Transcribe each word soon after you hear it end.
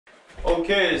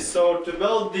Okay, so to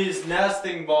build these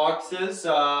nesting boxes,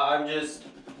 I'm just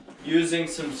using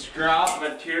some scrap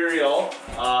material.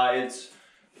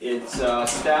 It's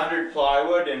standard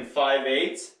plywood in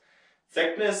 5/8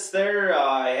 thickness there.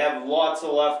 I have lots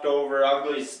of leftover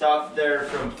ugly stuff there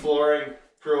from flooring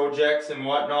projects and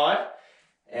whatnot.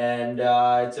 And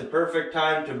it's a perfect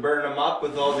time to burn them up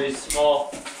with all these small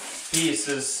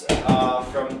pieces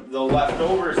from the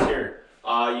leftovers here.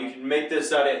 You can make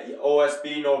this out of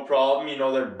OSB, no problem. You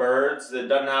know, they're birds. It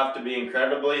doesn't have to be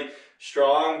incredibly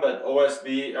strong, but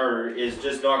OSB is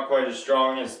just not quite as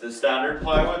strong as the standard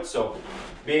plywood. So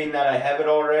being that I have it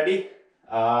already,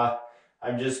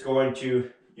 I'm just going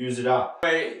to use it up.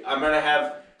 I'm gonna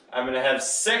have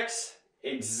 6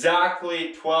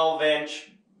 exactly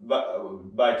 12-inch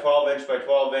by 12-inch by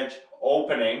 12-inch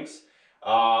openings,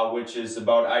 which is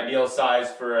about ideal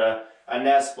size for a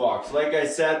nest box. Like I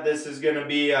said, this is going to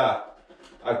be a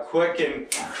quick and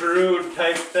crude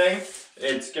type thing.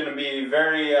 It's going to be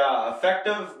very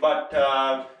effective, but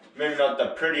maybe not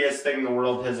the prettiest thing the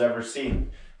world has ever seen.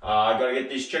 I gotta get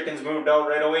these chickens moved out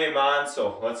right away, man,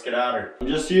 so let's get at her. I'm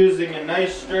just using a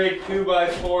nice straight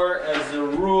 2x4 as a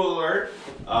ruler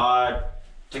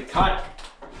to cut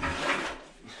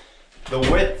the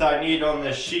width I need on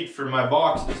this sheet for my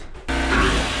boxes.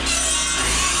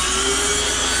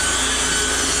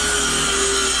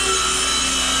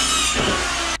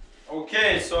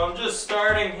 Okay, so I'm just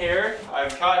starting here.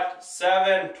 I've cut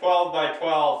 7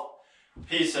 12x12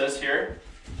 pieces here,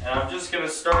 and I'm just going to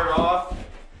start off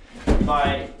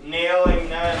by nailing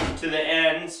them to the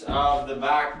ends of the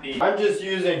back piece. I'm just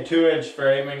using 2-inch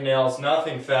framing nails,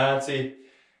 nothing fancy.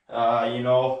 You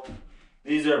know,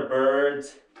 these are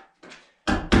birds.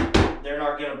 They're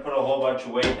not going to put a whole bunch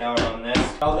of weight down on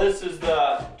this. Now this is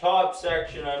the top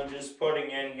section I'm just putting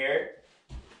in here.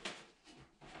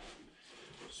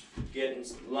 Just getting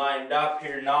lined up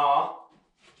here now.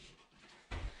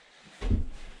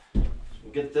 So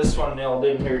we'll get this one nailed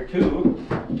in here too.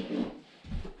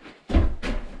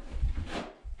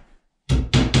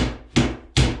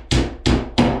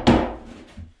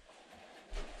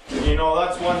 You know,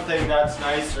 that's one thing that's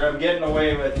nice. I'm getting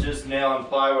away with just nailing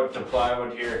plywood to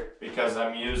plywood here because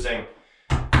I'm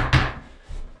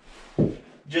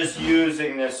just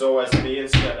using this OSB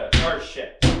instead of,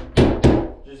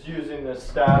 just using the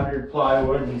standard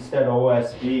plywood instead of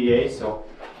OSB, so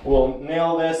we'll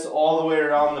nail this all the way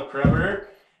around the perimeter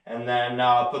and then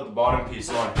put the bottom piece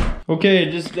on. Okay,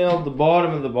 just nailed the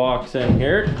bottom of the box in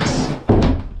here.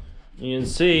 You can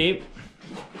see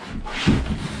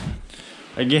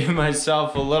I gave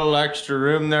myself a little extra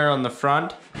room there on the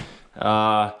front.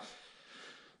 That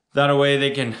way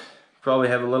they can probably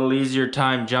have a little easier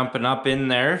time jumping up in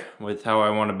there with how I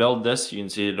want to build this. You can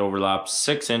see it overlaps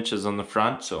 6 inches on the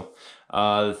front. So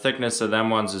the thickness of them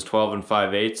ones is 12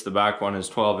 5/8. The back one is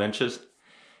 12 inches.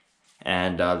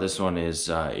 And this one is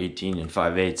 18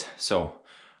 5/8. So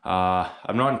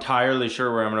I'm not entirely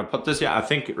sure where I'm going to put this. Yeah, I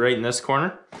think right in this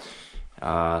corner,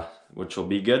 which will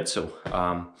be good. So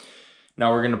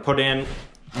now we're going to put in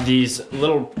these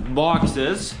little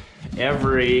boxes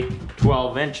every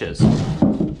 12 inches.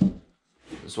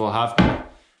 So we'll have to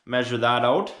measure that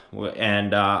out.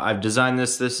 And I've designed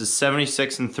this. This is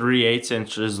 76 3/8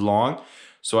 inches long.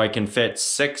 So I can fit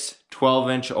 6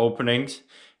 12-inch openings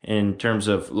in terms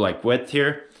of like width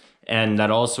here. And that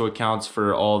also accounts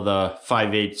for all the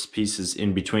 5/8 pieces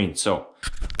in between. So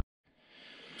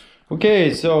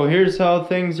okay, so here's how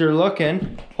things are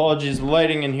looking. Apologies, the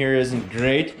lighting in here isn't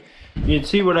great. You can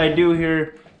see what I do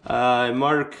here. I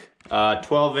mark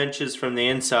 12 inches from the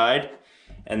inside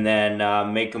and then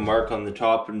make a mark on the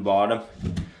top and bottom.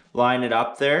 Line it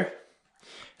up there.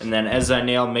 And then as I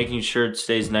nail, making sure it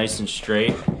stays nice and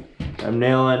straight. I'm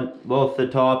nailing both the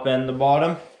top and the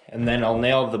bottom. And then I'll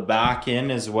nail the back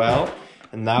in as well.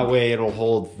 And that way it'll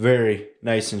hold very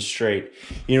nice and straight.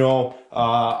 You know,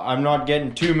 I'm not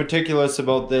getting too meticulous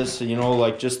about this, you know,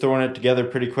 like just throwing it together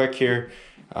pretty quick here.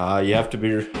 You have to be,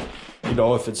 you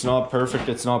know, if it's not perfect,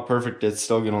 it's not perfect. It's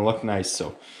still gonna look nice.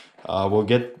 So we'll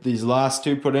get these last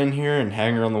 2 put in here and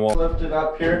hang her on the wall. Lift it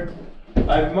up here.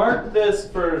 I've marked this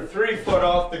for 3 foot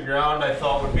off the ground. I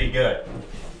thought would be good.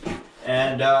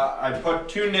 And I put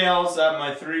 2 nails at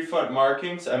my 3 foot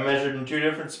markings. I measured in 2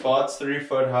 different spots, 3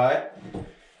 foot high.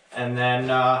 And then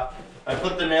I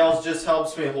put the nails, just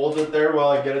helps me hold it there while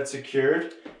I get it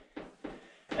secured.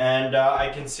 And I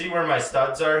can see where my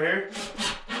studs are here.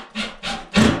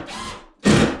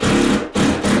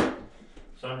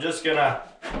 So I'm just gonna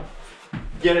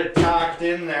get it tacked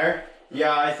in there.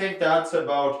 Yeah, I think that's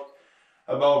about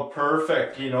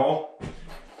perfect, you know.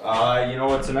 You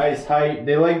know, it's a nice height.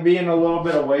 They like being a little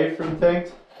bit away from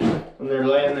things. when they're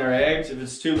laying their eggs. If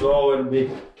it's too low, it'll be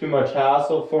too much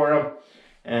hassle for them.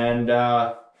 And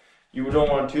you don't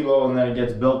want too low, and then it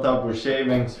gets built up with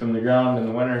shavings from the ground in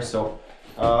the winter. So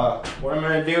what I'm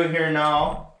gonna do here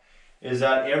now is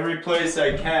at every place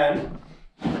I can,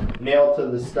 nail to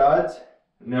the studs,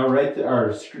 nail right there,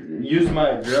 or use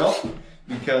my drill,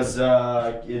 because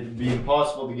it'd be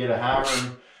impossible to get a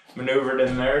hammer maneuvered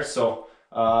in there. So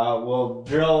we'll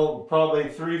drill probably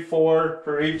 3-4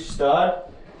 per each stud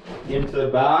into the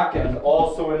back and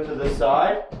also into the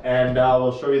side, and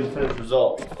we'll show you the finished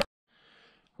result.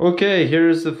 Okay,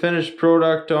 here's the finished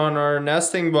product on our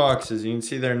nesting boxes. You can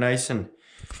see they're nice and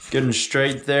good and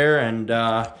straight there, and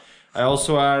I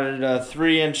also added a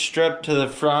 3-inch strip to the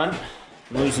front.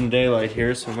 I'm losing daylight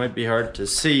here, so it might be hard to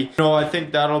see. I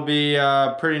think that'll be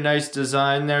a pretty nice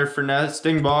design there for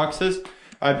nesting boxes.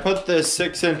 I put this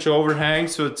 6-inch overhang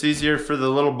so it's easier for the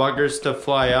little buggers to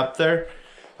fly up there.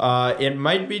 It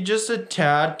might be just a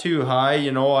tad too high,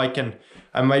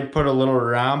 I might put a little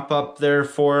ramp up there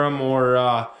for them, or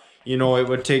it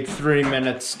would take 3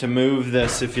 minutes to move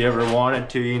this if you ever wanted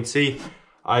to. You can see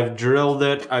I've drilled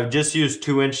it. I've just used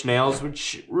 2-inch nails,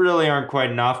 which really aren't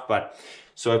quite enough, but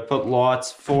so I put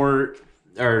lots, 4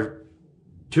 or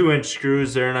 2-inch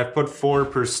screws there, and I put 4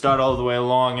 per stud all the way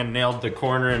along and nailed the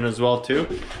corner in as well too.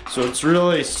 So it's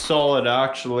really solid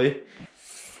actually.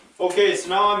 Okay, so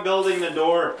now I'm building the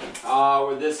door.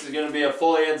 This is going to be a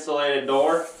fully insulated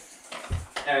door,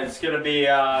 and it's going to be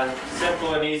a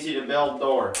simple and easy to build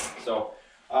door. So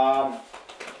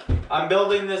I'm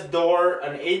building this door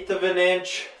an 1/8 of an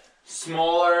inch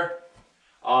smaller,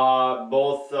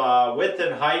 both width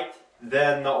and height,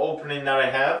 than the opening that I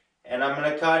have, and I'm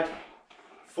going to cut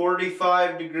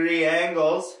 45-degree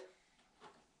angles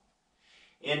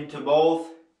into both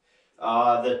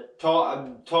the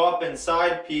top and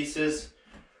side pieces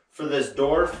for this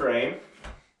door frame,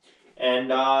 and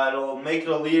it'll make it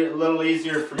a little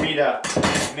easier for me to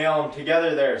nail them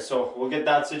together there. So we'll get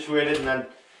that situated and then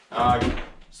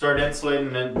start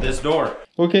insulating this door.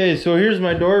 Okay, so here's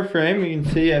my door frame. You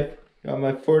can see I've got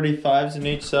my 45s on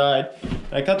each side.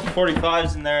 I cut the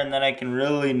 45s in there, and then I can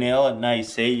really nail it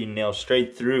nice. You nail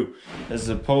straight through, as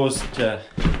opposed to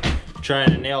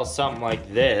trying to nail something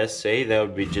like this, that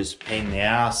would be just a pain in the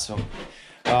ass. So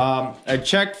I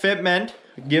checked fitment.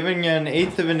 Giving an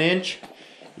 1/8 of an inch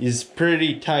is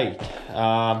pretty tight.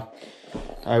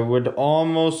 I would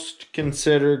almost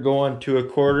consider going to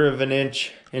 1/4 of an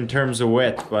inch in terms of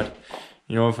width, but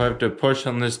if I have to push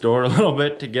on this door a little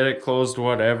bit to get it closed,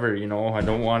 whatever, I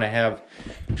don't want to have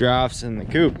drafts in the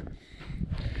coop.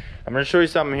 I'm gonna show you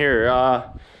something here.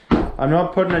 I'm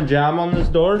not putting a jamb on this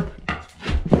door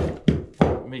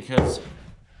because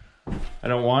I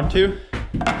don't want to,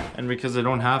 and because I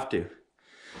don't have to.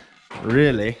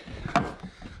 Really,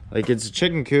 like, it's a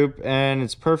chicken coop and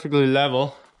it's perfectly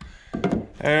level.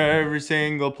 Every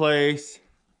single place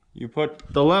you put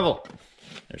the level.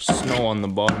 There's snow on the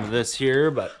bottom of this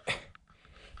here, but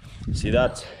see,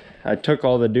 I took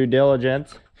all the due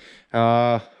diligence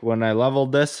when I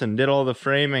leveled this and did all the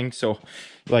framing. So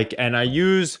and I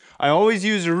always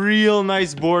use real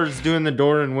nice boards doing the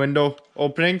door and window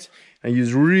openings. I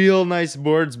use real nice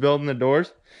boards building the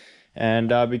doors, and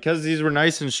because these were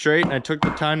nice and straight and I took the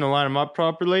time to line them up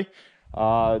properly,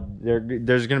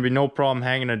 there's gonna be no problem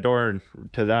hanging a door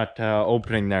to that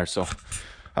opening there. So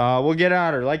we'll get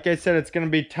at her. Like I said, it's gonna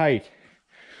be tight,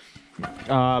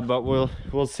 but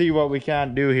we'll see what we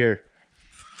can do here.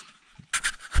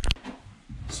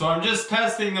 So I'm just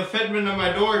testing the fitment of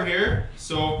my door here.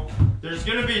 So there's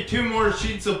gonna be 2 more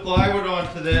sheets of plywood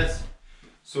onto this.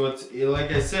 So it's,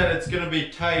 like I said, it's gonna be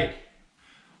tight.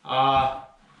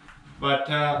 But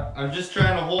I'm just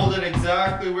trying to hold it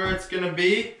exactly where it's gonna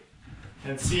be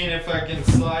and seeing if I can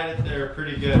slide it there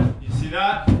pretty good. You see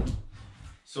that?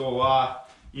 So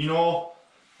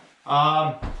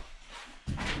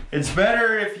it's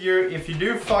better if you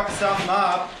do fuck something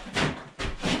up,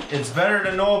 it's better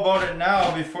to know about it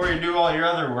now before you do all your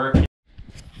other work.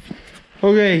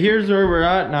 Okay, here's where we're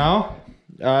at now.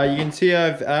 You can see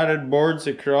I've added boards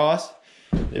across.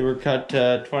 They were cut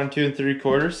 22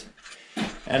 3/4,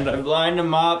 and I've lined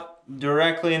them up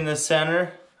directly in the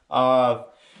center of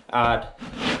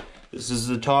this is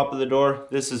the top of the door.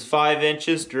 This is 5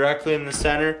 inches directly in the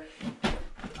center.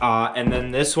 And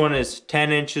then this one is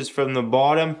 10 inches from the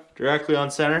bottom, directly on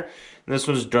center. And this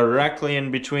one's directly in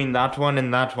between that one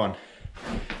and that one.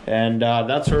 And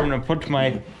that's where I'm gonna put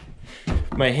my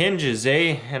hinges,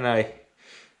 And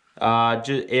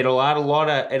it'll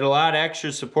add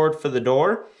extra support for the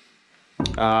door.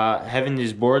 Having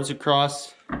these boards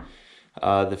across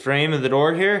the frame of the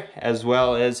door here, as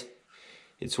well as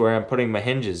it's where I'm putting my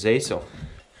hinges, eh? So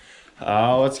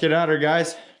let's get at her,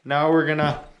 guys. Now we're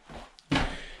gonna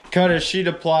cut a sheet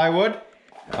of plywood,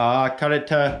 cut it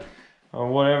to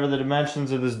whatever the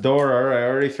dimensions of this door are, I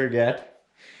already forget.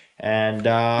 And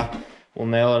we'll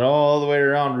nail it all the way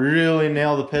around, really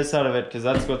nail the piss out of it, because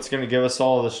that's what's gonna give us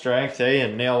all the strength, eh?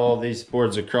 And nail all these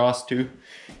boards across too.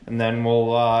 And then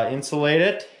we'll insulate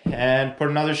it and put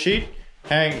another sheet,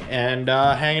 hang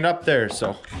it up there.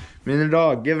 So me and the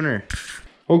dog giving her.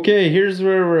 Okay, here's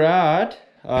where we're at.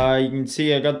 You can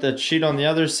see I got that sheet on the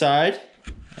other side,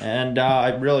 and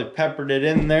I really peppered it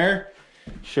in there.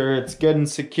 Sure it's good and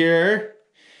secure.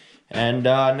 And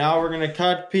now we're gonna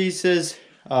cut pieces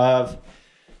of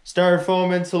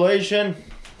styrofoam insulation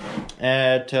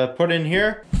to put in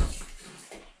here.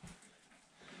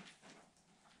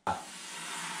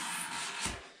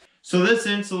 So this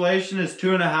insulation is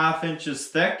 2.5 inches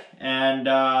thick, and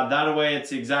that way it's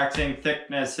the exact same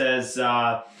thickness as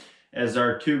our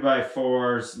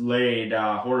 2x4s laid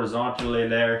horizontally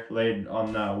there, laid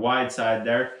on the wide side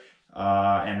there,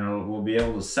 and we'll be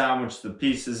able to sandwich the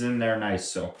pieces in there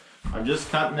nice. So I'm just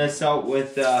cutting this out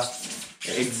with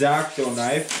X-Acto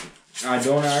knife. I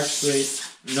don't actually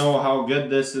know how good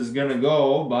this is gonna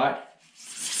go, but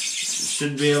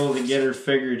should be able to get her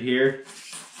figured here.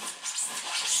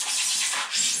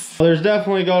 There's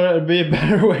definitely got to be a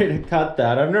better way to cut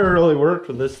that. I've never really worked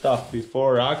with this stuff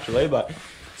before actually, but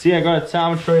see, I got it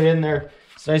sandwiched right in there.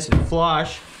 It's nice and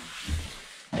flush.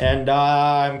 And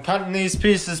I'm cutting these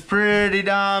pieces pretty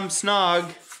damn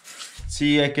snug.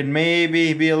 See, I could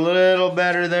maybe be a little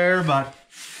better there, but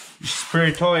it's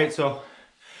pretty tight. So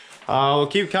we'll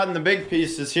keep cutting the big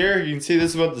pieces here. You can see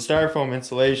this is what the styrofoam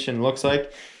insulation looks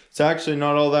like. It's actually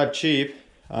not all that cheap.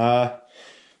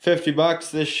 50 bucks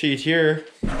this sheet here.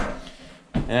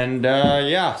 And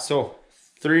yeah, so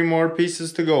 3 more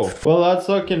pieces to go. Well, that's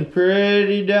looking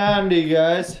pretty dandy,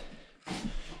 guys.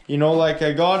 You know, like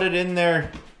I got it in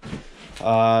there,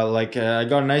 I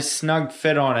got a nice snug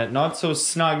fit on it. Not so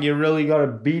snug, you really got to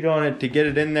beat on it to get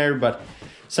it in there, but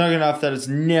snug enough that it's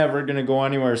never gonna go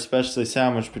anywhere, especially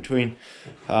sandwiched between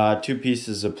 2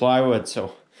 pieces of plywood.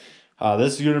 So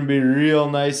this is gonna be real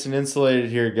nice and insulated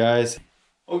here, guys.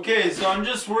 Okay, so I'm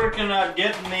just working on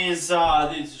getting these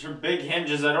big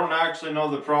hinges. I don't actually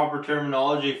know the proper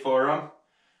terminology for them,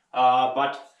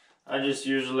 but I just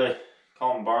usually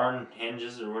call them barn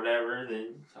hinges or whatever.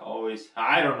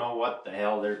 I don't know what the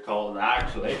hell they're called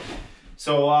actually.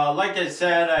 So like I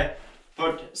said, I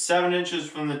put 7 inches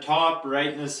from the top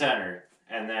right in the center,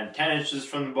 and then 10 inches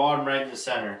from the bottom right in the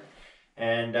center,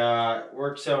 and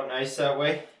works out nice that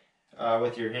way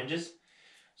with your hinges.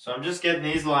 So I'm just getting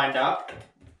these lined up.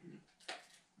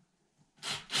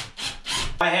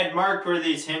 I had marked where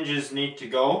these hinges need to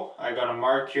go. I got a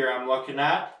mark here I'm looking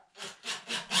at.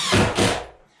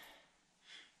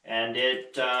 And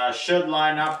it should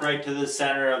line up right to the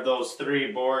center of those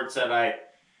 3 boards that I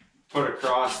put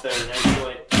across there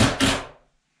initially.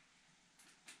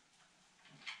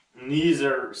 And these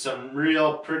are some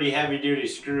real pretty heavy duty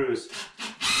screws.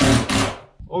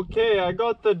 Okay, I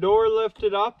got the door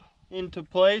lifted up into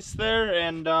place there,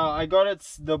 and I got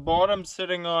the bottom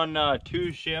sitting on 2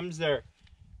 shims there.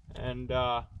 And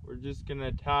we're just gonna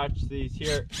attach these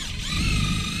here.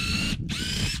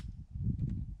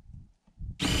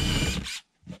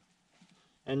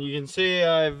 And you can see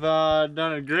I've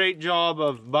done a great job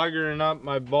of buggering up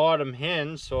my bottom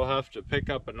hinge, so I'll have to pick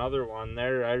up another one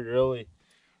there. I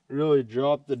really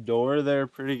dropped the door there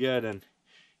pretty good, and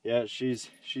yeah, she's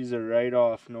a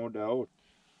write-off, no doubt.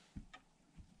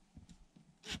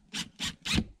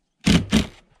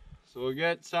 So we'll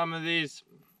get some of these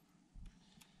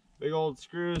big old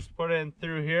screws put in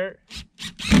through here.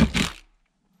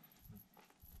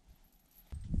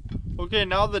 Okay,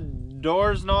 now the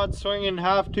door's not swinging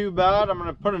half too bad. I'm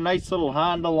gonna put a nice little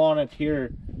handle on it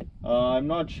here. I'm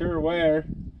not sure where,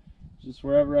 just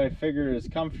wherever I figure is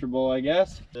comfortable, I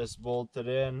guess. Just bolted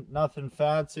in, nothing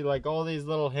fancy. Like all these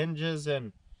little hinges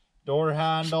and door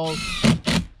handles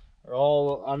are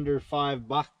all under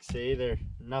 $5, eh? They're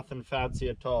nothing fancy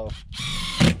at all.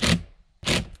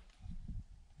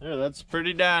 There, that's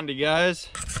pretty dandy, guys.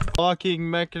 Locking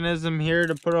mechanism here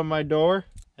to put on my door.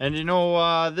 And you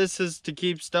know, this is to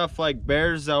keep stuff like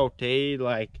bears out, eh?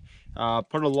 Like,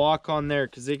 put a lock on there,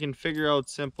 because they can figure out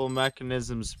simple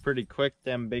mechanisms pretty quick,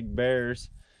 them big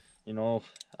bears, you know.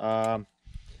 So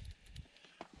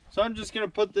I'm just gonna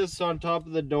put this on top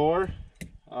of the door,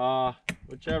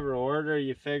 whichever order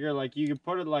you figure. Like, you can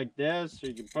put it like this, or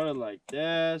you can put it like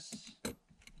this.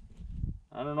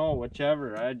 I don't know,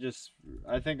 whichever. I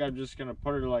think I'm just gonna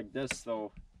put it like this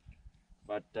though.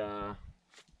 But to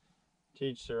to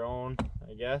each their own,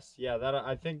 I guess. Yeah, that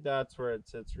I think that's where it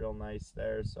sits real nice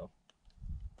there. So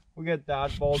we'll get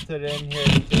that bolted in here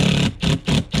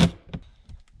too.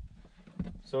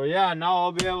 So yeah, now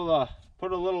I'll be able to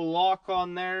put a little lock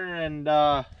on there and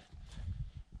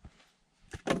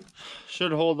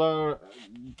should hold out,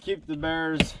 keep the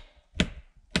bears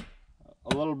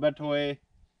a little bit away.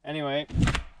 Anyway,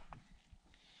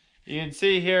 you can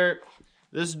see here,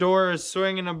 this door is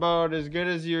swinging about as good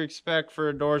as you expect for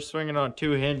a door swinging on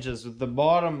 2 hinges. With the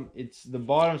bottom, the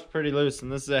bottom's pretty loose,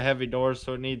 and this is a heavy door,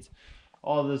 so it needs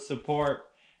all the support.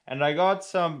 And I got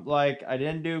some, like, I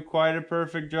didn't do quite a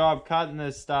perfect job cutting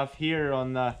this stuff here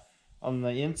on the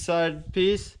inside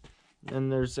piece.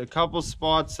 And there's a couple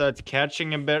spots that's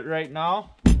catching a bit right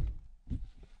now,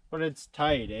 but it's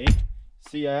tight, eh?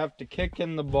 See, I have to kick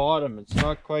in the bottom. It's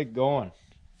not quite going.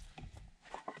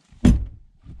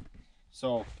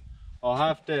 So I'll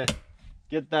have to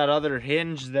get that other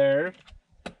hinge there,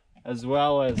 as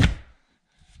well as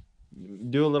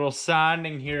do a little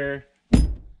sanding here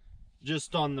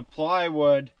just on the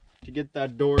plywood to get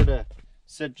that door to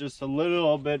sit just a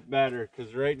little bit better,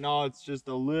 because right now it's just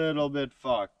a little bit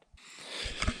fucked.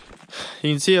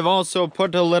 You can see I've also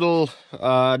put a little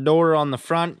door on the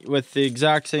front with the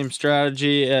exact same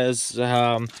strategy as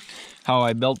how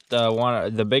I built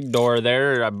the big door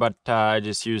there, but I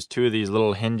just used 2 of these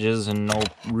little hinges in no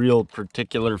real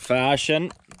particular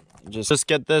fashion. Just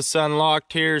get this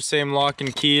unlocked here, same lock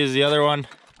and key as the other one.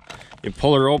 You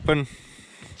pull her open,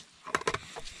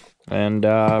 and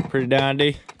pretty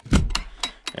dandy,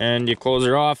 and you close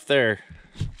her off there.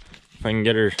 If I can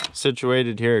get her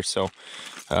situated here, so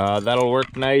that'll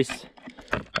work nice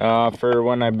for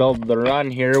when I build the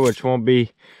run here, which won't be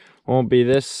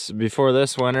this before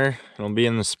this winter. It'll be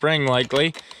in the spring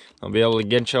likely. I'll be able to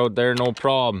get you out there no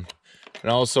problem.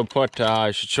 And I also put I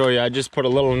should show you, I just put a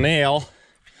little nail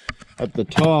at the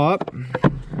top,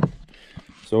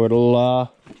 so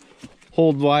it'll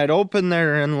hold wide open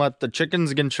there and let the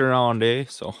chickens get you around, eh?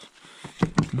 So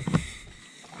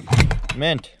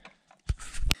mint.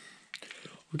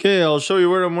 Okay, I'll show you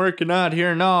where I'm working at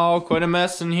here now. Quite a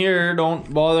mess in here,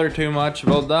 don't bother too much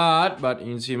about that, but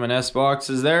you can see my nest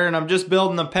boxes there, and I'm just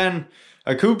building a pen,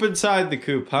 a coop inside the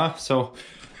coop, huh? So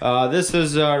this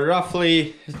is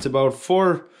roughly, it's about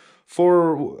 4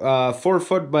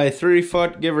 foot by 3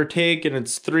 foot, give or take, and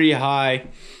it's 3 high.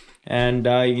 And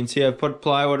you can see I've put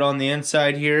plywood on the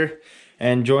inside here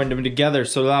and joined them together.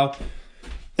 So now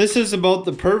this is about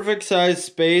the perfect size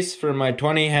space for my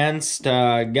 20 hens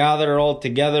to gather all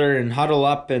together and huddle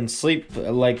up and sleep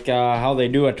like how they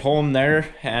do at home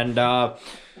there. And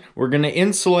we're gonna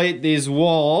insulate these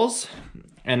walls,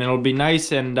 and it'll be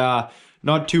nice and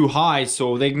not too high,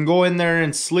 so they can go in there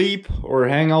and sleep or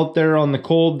hang out there on the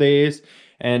cold days.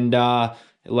 And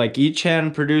like each hen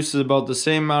produces about the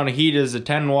same amount of heat as a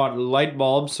 10-watt light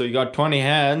bulb, so you got 20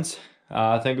 hens.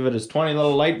 Think of it as 20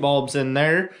 little light bulbs in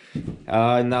there.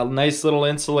 And that nice little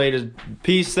insulated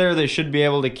piece there, they should be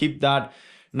able to keep that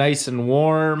nice and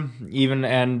warm, even,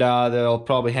 and they'll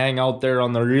probably hang out there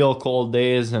on the real cold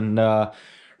days and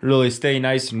really stay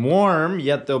nice and warm,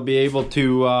 yet they'll be able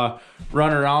to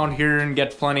run around here and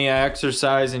get plenty of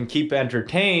exercise and keep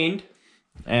entertained.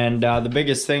 And the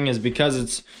biggest thing is, because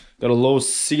it's got a low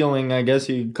ceiling, I guess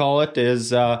you could call it, is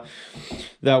that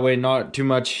way not too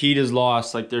much heat is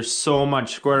lost. Like, there's so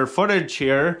much square footage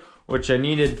here, which I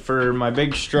needed for my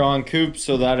big strong coop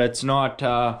so that it's not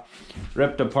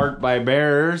ripped apart by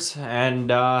bears. And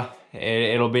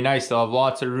it'll be nice. They'll have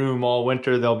lots of room all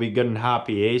winter. They'll be good and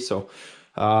happy, eh? So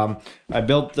I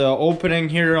built the opening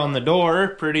here on the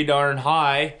door pretty darn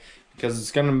high, because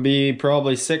it's gonna be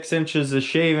probably 6 inches of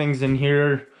shavings in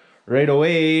here right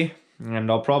away,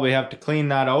 and I'll probably have to clean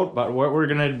that out. But what we're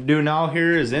gonna do now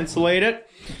here is insulate it,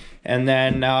 and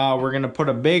then we're gonna put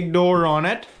a big door on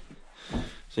it.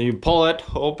 So you pull it,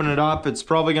 open it up, it's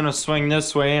probably gonna swing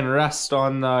this way and rest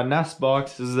on the nest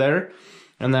boxes there,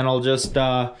 and then I'll just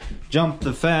jump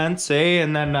the fence,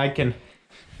 and then I can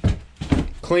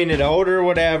clean it out or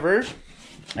whatever.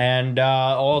 And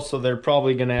also they're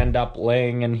probably gonna end up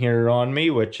laying in here on me,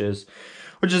 which is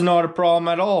not a problem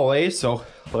at all, eh? So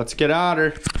let's get at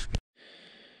her.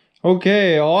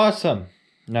 Okay, awesome.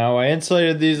 Now I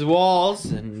insulated these walls,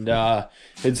 and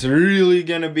it's really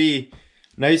gonna be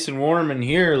nice and warm in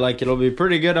here. Like, it'll be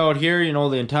pretty good out here. You know,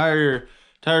 the entire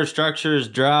structure is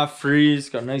draft free. It's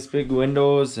got nice big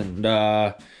windows, and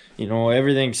you know,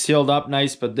 everything's sealed up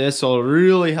nice. But this will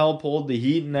really help hold the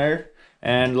heat in there.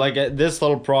 And like, this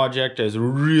little project is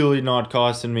really not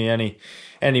costing me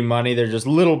any money. They're just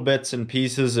little bits and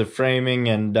pieces of framing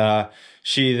and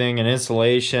sheathing and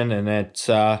insulation, and it's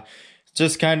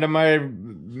just kind of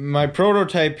my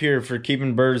prototype here for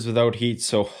keeping birds without heat.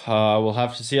 So we'll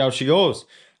have to see how she goes.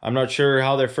 I'm not sure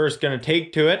how they're first going to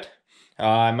take to it.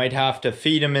 I might have to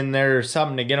feed them in there or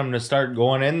something to get them to start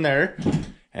going in there.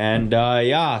 And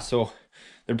yeah, so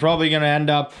they're probably going to end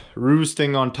up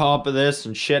roosting on top of this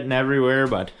and shitting everywhere.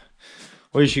 But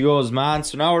away she goes, man.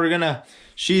 So now we're going to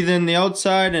sheathe in the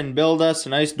outside and build us a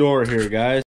nice door here,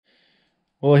 guys.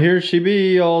 Well, here she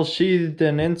be, all sheathed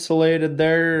and insulated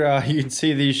there. You can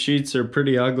see these sheets are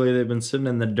pretty ugly. They've been sitting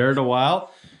in the dirt a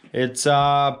while. It's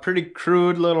a pretty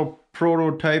crude little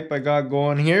prototype I got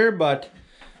going here, but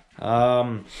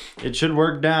it should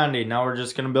work dandy. Now we're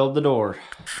just gonna build the door.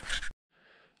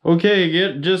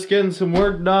 Okay, just getting some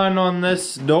work done on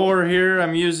this door here.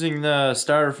 I'm using the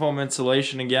styrofoam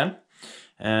insulation again.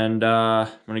 And I'm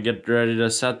gonna get ready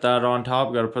to set that on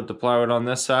top. Gotta put the plywood on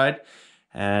this side.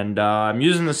 And I'm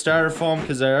using the styrofoam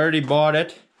because I already bought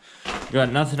it.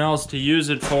 Got nothing else to use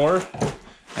it for.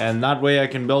 And that way I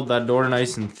can build that door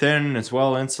nice and thin. It's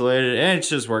well insulated and it's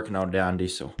just working out dandy.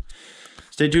 So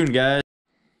stay tuned, guys.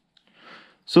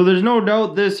 So there's no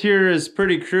doubt this here is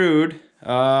pretty crude.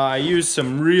 I used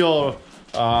some real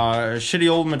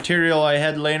shitty old material I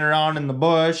had laying around in the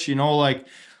bush. You know, like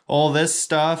all this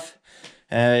stuff.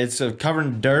 It's covered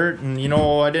in dirt, and you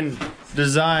know, I didn't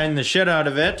design the shit out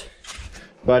of it.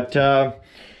 But,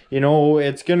 you know,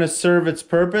 it's going to serve its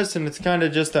purpose, and it's kind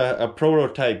of just a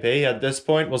prototype, eh? At this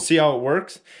point, we'll see how it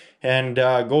works and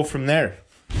go from there.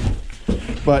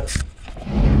 But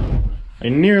I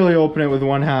nearly open it with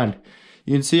one hand.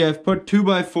 You can see I've put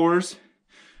 2x4s,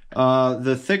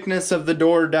 the thickness of the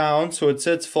door down so it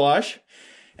sits flush,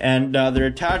 and they're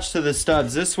attached to the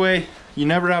studs. This way, you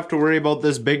never have to worry about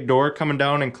this big door coming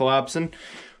down and collapsing,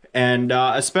 and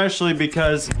especially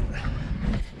because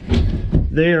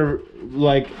they are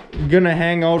like gonna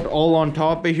hang out all on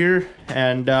top of here,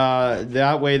 and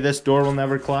that way this door will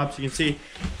never collapse. You can see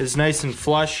it's nice and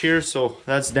flush here, so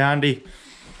that's dandy.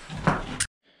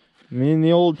 Me and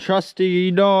the old trusty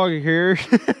dog here.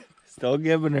 Still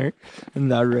giving her. Isn't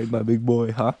that right, my big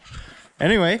boy, huh?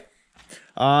 Anyway,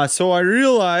 so I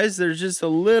realized there's just a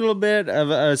little bit of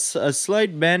a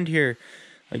slight bend here.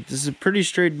 Like, this is a pretty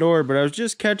straight door, but I was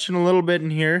just catching a little bit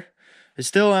in here. I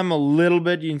still am a little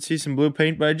bit. You can see some blue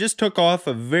paint, but I just took off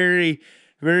a very,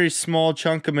 very small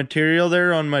chunk of material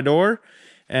there on my door,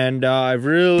 and I've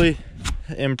really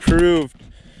improved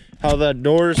how that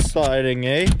door is sliding,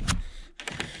 eh?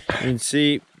 You can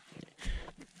see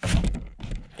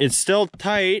it's still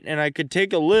tight, and I could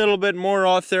take a little bit more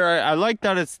off there. I like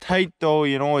that it's tight though,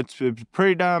 you know, it's a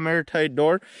pretty damn airtight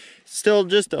door. Still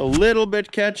just a little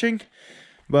bit catching,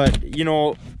 but you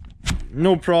know,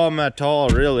 no problem at all,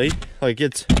 really. Like,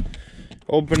 it's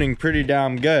opening pretty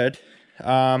damn good.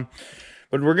 But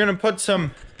we're gonna put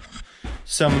some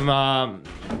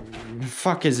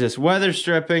fuck is this, weather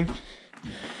stripping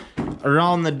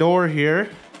around the door here,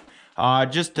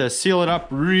 just to seal it up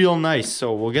real nice.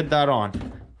 So we'll get that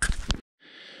on.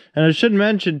 And I should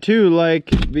mention too,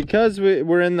 like, because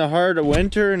we're in the heart of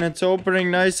winter and it's opening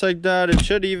nice like that, it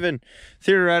should even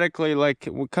theoretically, like,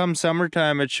 come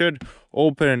summertime, it should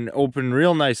open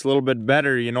real nice, a little bit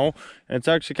better, you know. And it's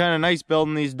actually kind of nice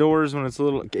building these doors when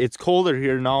it's colder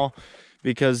here now,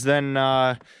 because then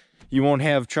you won't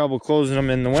have trouble closing them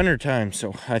in the winter time.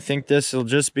 So I think this will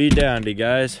just be dandy,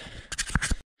 guys.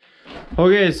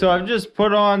 Okay, so I've just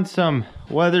put on some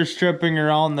weather stripping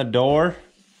around the door.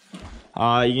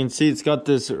 You can see it's got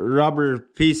this rubber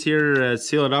piece here to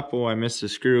seal it up. Oh, I missed a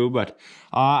screw, but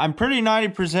I'm pretty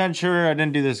 90% sure I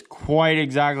didn't do this quite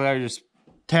exactly. I was just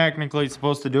technically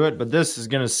supposed to do it, but this is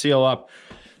gonna seal up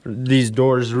these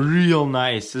doors real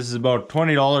nice. This is about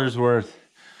 $20 worth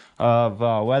of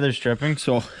weather stripping.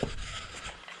 So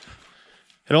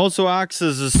it also acts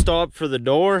as a stop for the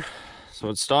door, so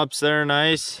it stops there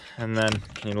nice, and then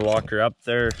you lock her up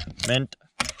there, mint.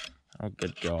 Oh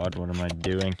good God, what am I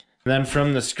doing? Then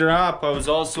from the scrap, I was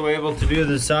also able to do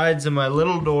the sides of my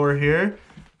little door here,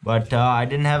 but I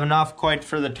didn't have enough quite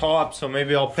for the top, so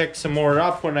maybe I'll pick some more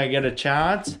up when I get a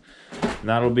chance. And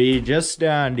that'll be just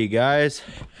dandy, guys.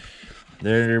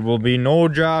 There will be no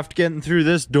draft getting through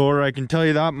this door, I can tell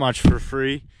you that much for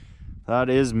free. That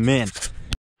is mint.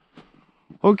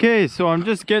 Okay, so I'm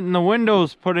just getting the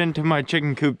windows put into my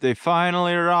chicken coop. They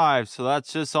finally arrived, so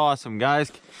that's just awesome,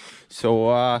 guys. So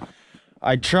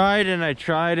I tried and I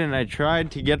tried and I tried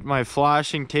to get my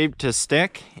flashing tape to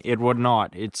stick. It would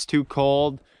not. It's too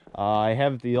cold. I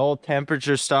have the old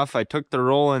temperature stuff. I took the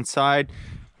roll inside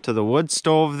to the wood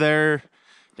stove there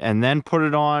and then put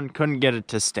it on. Couldn't get it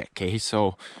to stick. Okay,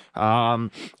 so I'm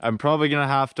probably gonna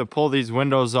have to pull these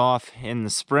windows off in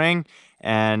the spring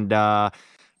and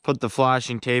put the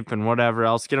flashing tape and whatever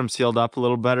else, get them sealed up a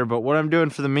little better. But what I'm doing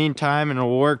for the meantime, and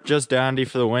it'll work just dandy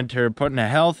for the winter, putting a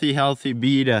healthy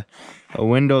bead, a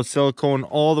window silicone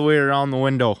all the way around the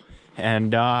window.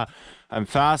 And I'm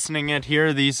fastening it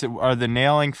here. These are the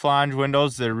nailing flange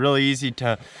windows. They're really easy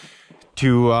to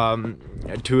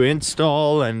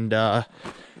install and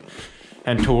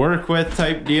to work with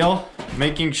type deal.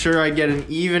 Making sure I get an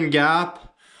even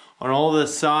gap on all the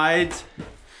sides.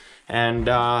 And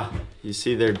you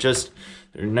see they're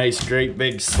nice, great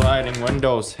big sliding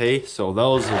windows, hey? So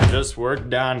those will just work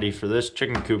dandy for this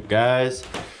chicken coop, guys.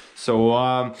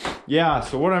 So yeah,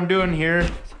 so what I'm doing here,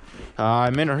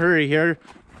 I'm in a hurry here.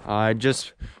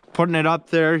 Just putting it up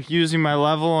there, using my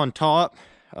level on top,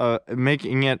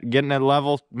 getting it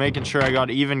level, making sure I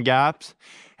got even gaps,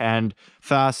 and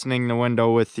fastening the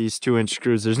window with these 2-inch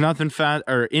screws. There's nothing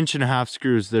or 1.5-inch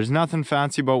screws. There's nothing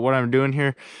fancy about what I'm doing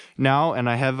here now. And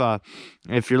I have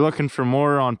if you're looking for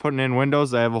more on putting in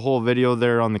windows, I have a whole video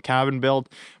there on the cabin build.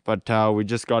 But we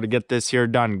just got to get this here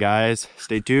done, guys.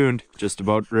 Stay tuned. Just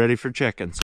about ready for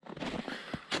chickens.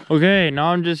 Okay, now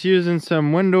I'm just using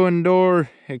some window and door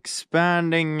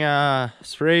expanding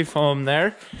spray foam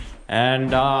there, and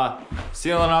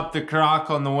sealing up the crack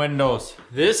on the windows.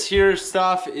 This here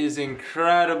stuff is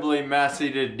incredibly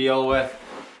messy to deal with,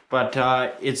 but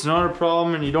it's not a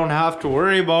problem, and you don't have to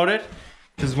worry about it,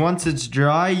 because once it's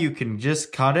dry you can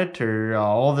just cut it, or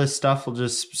all this stuff will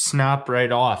just snap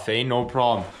right off, no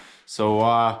problem. So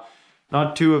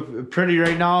not too pretty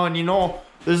right now, and you know,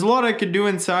 there's a lot I could do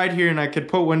inside here, and I could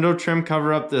put window trim,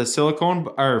 cover up the silicone,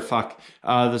 or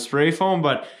the spray foam,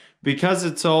 but because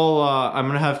it's all, I'm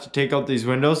gonna have to take out these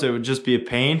windows, it would just be a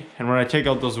pain. And when I take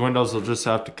out those windows, I'll just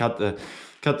have to cut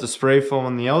the spray foam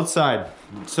on the outside.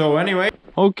 So anyway,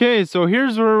 okay, so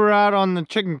here's where we're at on the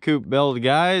chicken coop build,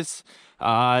 guys.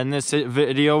 In this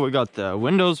video, we got the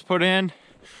windows put in.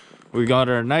 We got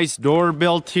our nice door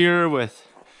built here with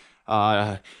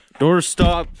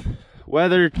doorstop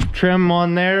weather trim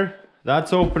on there.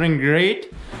 That's opening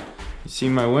great. You see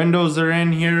my windows are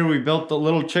in here. We built the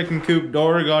little chicken coop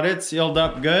door, got it sealed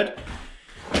up good.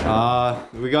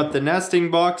 We got the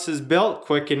nesting boxes built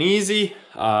quick and easy.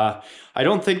 I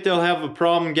don't think they'll have a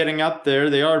problem getting up there.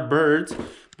 They are birds,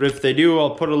 but if they do,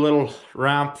 I'll put a little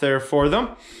ramp there for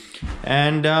them.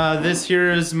 And this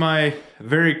here is my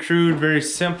very crude, very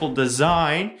simple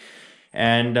design.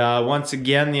 And once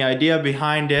again, the idea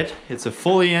behind it, it's a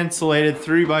fully insulated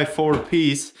 3x4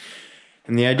 piece.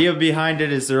 And the idea behind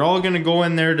it is they're all gonna go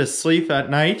in there to sleep at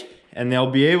night, and they'll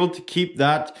be able to keep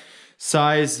that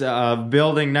size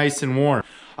building nice and warm.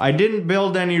 I didn't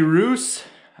build any roosts.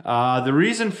 The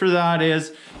reason for that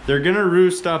is they're gonna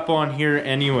roost up on here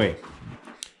anyway.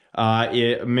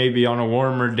 Maybe on a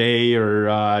warmer day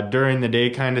or during the day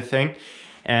kind of thing.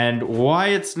 And why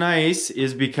it's nice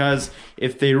is because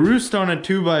if they roost on a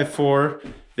 2x4,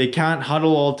 they can't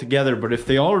huddle all together. But if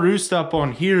they all roost up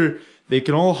on here, they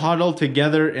can all huddle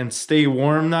together and stay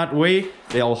warm that way.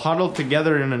 They'll huddle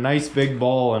together in a nice big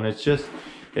ball, and it's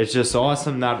just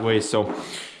awesome that way. So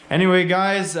anyway,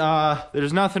 guys,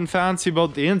 there's nothing fancy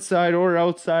about the inside or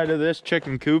outside of this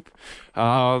chicken coop.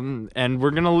 And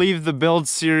we're gonna leave the build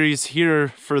series here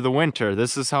for the winter.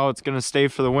 This is how it's gonna stay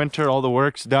for the winter. All the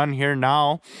work's done here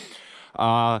now.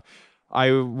 I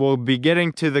will be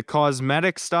getting to the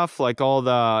cosmetic stuff, like all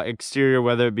the exterior,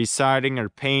 whether it be siding or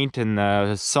paint, and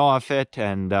the soffit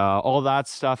and all that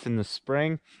stuff in the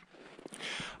spring.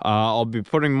 I'll be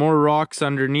putting more rocks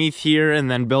underneath here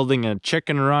and then building a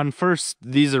chicken run first.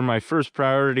 These are my first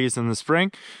priorities in the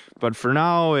spring, but for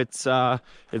now it's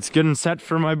good and set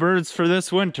for my birds for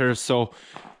this winter. So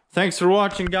thanks for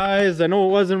watching, guys. I know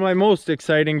it wasn't my most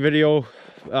exciting video,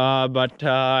 but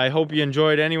I hope you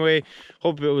enjoyed anyway.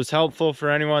 Hope it was helpful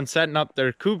for anyone setting up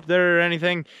their coop there or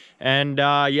anything. And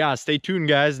yeah, stay tuned,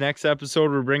 guys. Next episode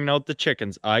we're bringing out the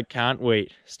chickens. I can't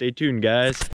wait. Stay tuned, guys.